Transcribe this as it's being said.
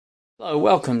Hello,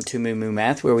 welcome to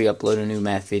MooMooMath, where we upload a new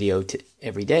math video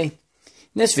every day. In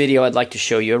this video, I'd like to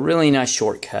show you a really nice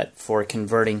shortcut for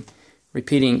converting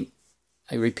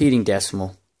a repeating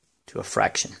decimal to a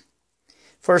fraction.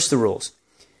 First, the rules.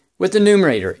 With the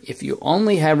numerator, if you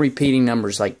only have repeating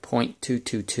numbers like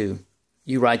 0.222,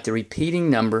 you write the repeating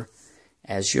number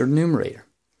as your numerator.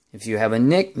 If you have a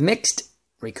mixed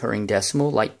recurring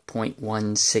decimal like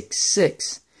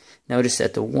 0.166, notice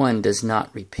that the 1 does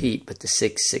not repeat, but the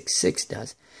 666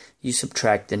 does. You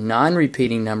subtract the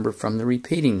non-repeating number from the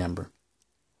repeating number.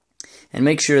 And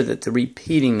make sure that the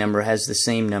repeating number has the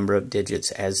same number of digits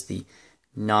as the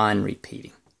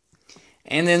non-repeating.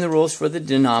 And then the rules for the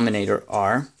denominator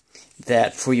are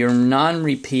that for your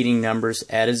non-repeating numbers,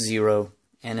 add a 0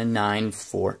 and a 9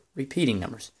 for repeating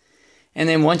numbers. And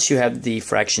then once you have the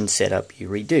fraction set up, you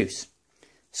reduce.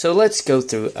 So let's go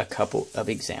through a couple of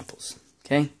examples.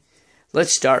 Okay?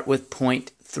 Let's start with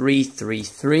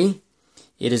 0.333.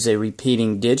 It is a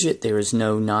repeating digit. There is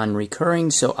no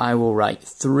non-recurring, so I will write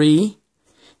 3.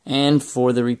 And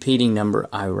for the repeating number,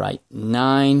 I write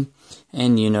 9.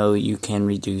 And you know you can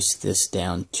reduce this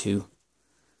down to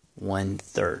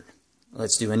 1/3.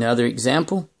 Let's do another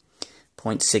example.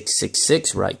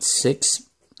 0.666, write 6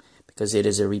 because it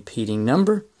is a repeating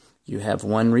number. You have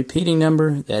one repeating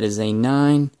number, that is a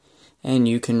 9, and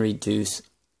you can reduce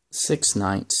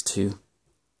 6/9 to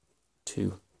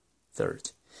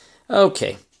 2/3.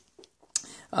 Okay,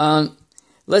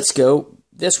 let's go.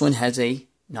 This one has a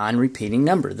non-repeating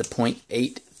number, the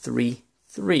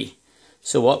 0.833.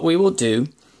 So what we will do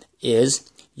is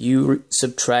you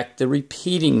subtract the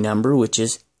repeating number, which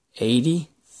is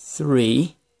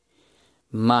 83,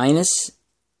 minus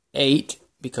 8,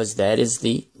 because that is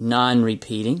the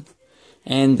non-repeating.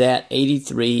 And that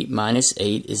 83 minus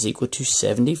 8 is equal to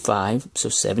 75. So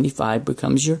 75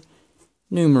 becomes your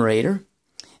numerator.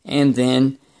 And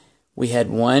then we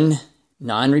had one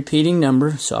non-repeating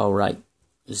number, so I'll write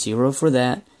 0 for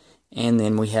that. And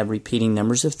then we have repeating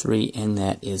numbers of 3, and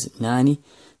that is 90.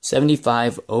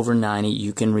 75 over 90,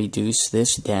 you can reduce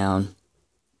this down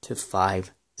to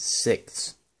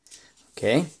 5/6.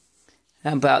 Okay?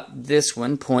 How about this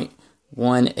one,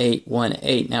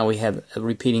 0.1818. Now we have a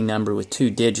repeating number with 2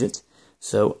 digits,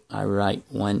 so I write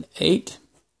 18.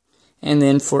 And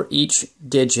then for each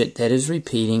digit that is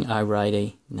repeating, I write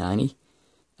a 90.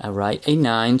 I write a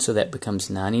 9, so that becomes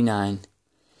 99.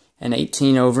 And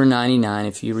 18 over 99,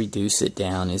 if you reduce it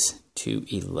down, is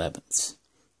 2/11.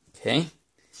 Okay?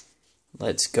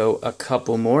 Let's go a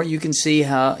couple more. You can see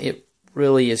how it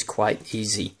really is quite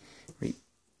easy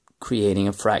creating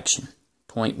a fraction.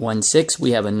 0.16,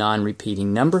 we have a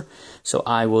non-repeating number, so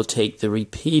I will take the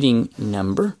repeating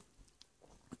number,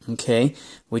 okay,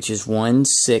 which is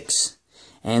 16,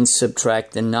 and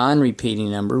subtract the non-repeating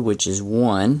number, which is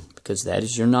 1, because that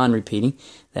is your non-repeating.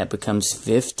 That becomes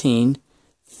 15.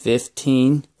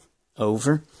 15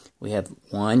 over, we have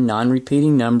one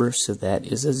non-repeating number, so that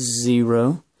is a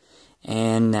 0.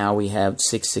 And now we have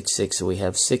 666, so we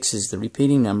have 6 is the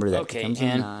repeating number, that becomes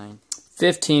a 9.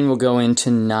 15 will go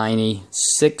into 90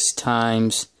 6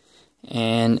 times,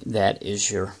 and that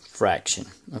is your fraction.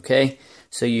 Okay,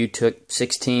 so you took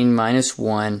 16 minus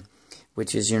 1,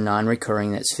 which is your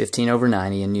non-recurring, that's 15 over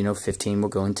 90, and you know 15 will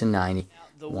go into 90.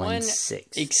 The one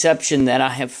exception that I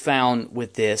have found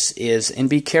with this is, and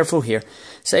be careful here,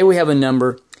 say we have a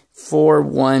number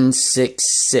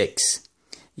 4166.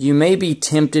 You may be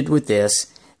tempted with this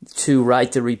to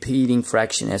write the repeating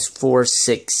fraction as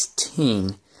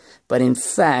 416. But in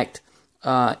fact,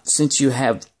 since you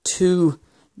have 2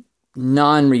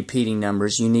 non-repeating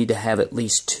numbers, you need to have at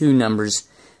least 2 numbers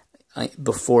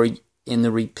before in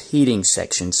the repeating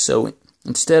section. So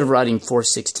instead of writing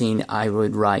 416, I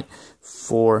would write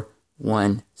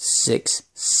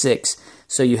 4166.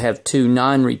 So you have 2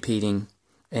 non-repeating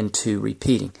and 2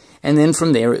 repeating. And then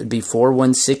from there, it would be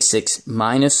 4166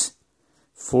 minus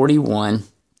 41.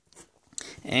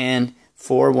 And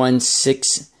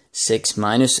 4166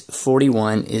 minus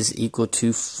 41 is equal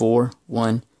to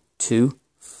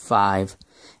 4125.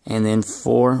 And then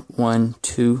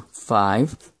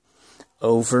 4125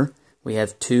 over, we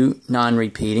have 2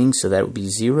 non-repeating, so that would be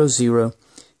 0, 0,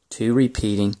 2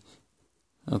 repeating.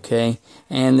 Okay,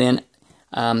 and then,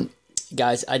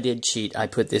 guys, I did cheat. I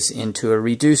put this into a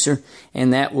reducer,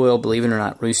 and that will, believe it or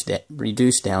not,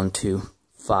 reduce down to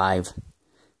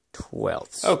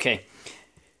 5/12. Okay,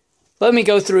 let me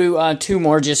go through 2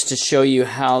 more just to show you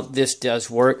how this does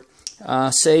work.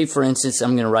 Say, for instance,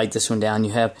 I'm going to write this one down.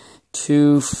 You have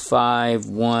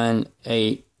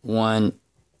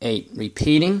 251,818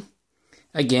 repeating.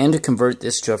 Again, to convert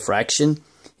this to a fraction,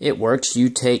 it works. You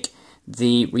take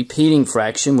the repeating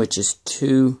fraction, which is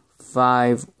 2,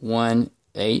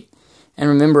 2.518. And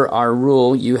remember our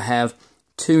rule, you have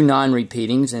two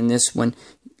non-repeatings, and this one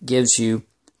gives you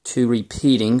two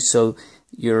repeating, so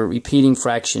your repeating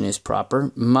fraction is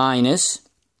proper, minus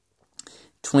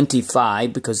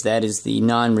 25, because that is the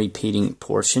non-repeating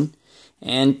portion,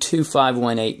 and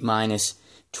 2.518 minus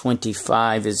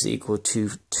 25 is equal to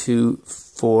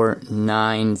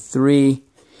 2.493,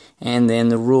 and then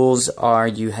the rules are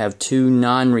you have two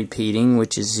non-repeating,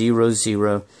 which is 0,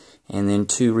 0, and then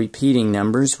two repeating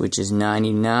numbers, which is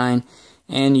 99,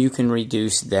 and you can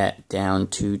reduce that down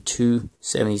to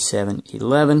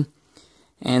 277.11.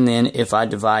 And then if I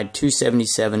divide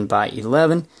 277 by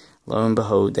 11, lo and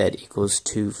behold, that equals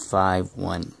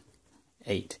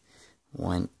 2.518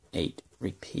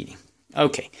 repeating.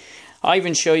 Okay, I'll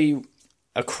even show you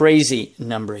a crazy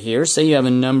number here. Say you have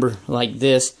a number like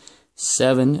this,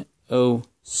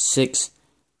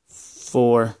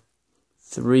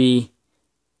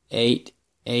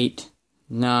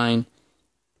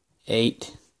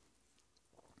 706438898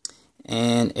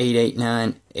 and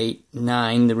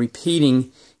 88989. The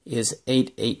repeating is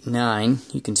 889.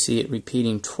 You can see it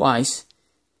repeating twice.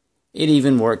 It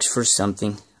even works for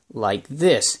something like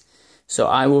this. So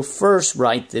I will first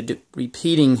write the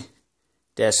repeating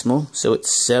decimal. So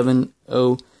it's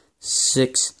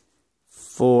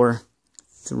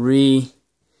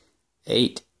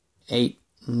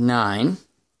 706438889.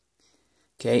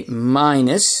 Okay,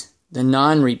 minus the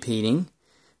non-repeating,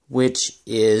 which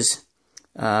is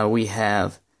we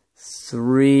have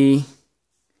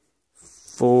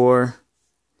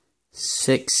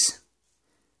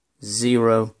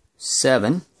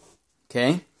 34607.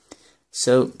 Okay,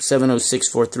 so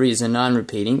 70643 is a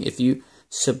non-repeating. If you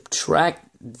subtract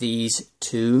these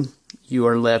two, you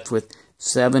are left with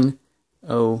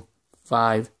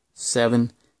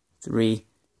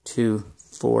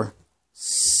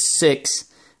 7057346.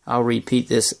 I'll repeat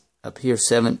this up here,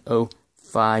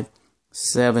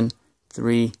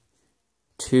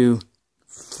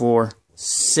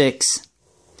 7057346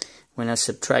 when I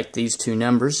subtract these two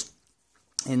numbers.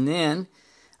 And then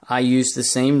I use the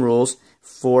same rules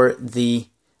for the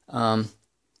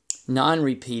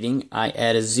non-repeating. I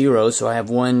add a 0, so I have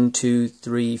 1, 2,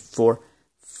 3, 4,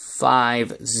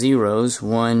 5 zeros.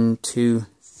 1, 2,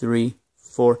 3,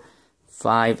 4,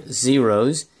 5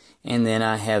 zeros. And then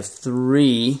I have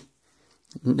 3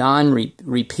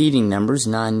 non-repeating numbers,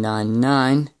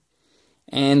 999.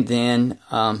 And then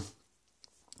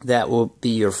that will be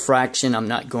your fraction. I'm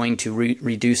not going to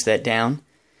reduce that down,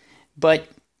 but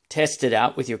test it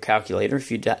out with your calculator.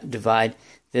 If you divide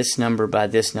this number by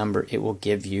this number, it will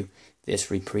give you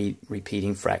this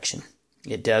repeating fraction.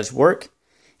 It does work.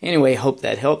 Anyway, hope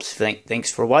that helps.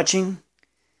 Thanks for watching.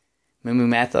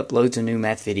 MooMooMath uploads a new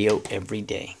math video every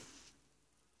day.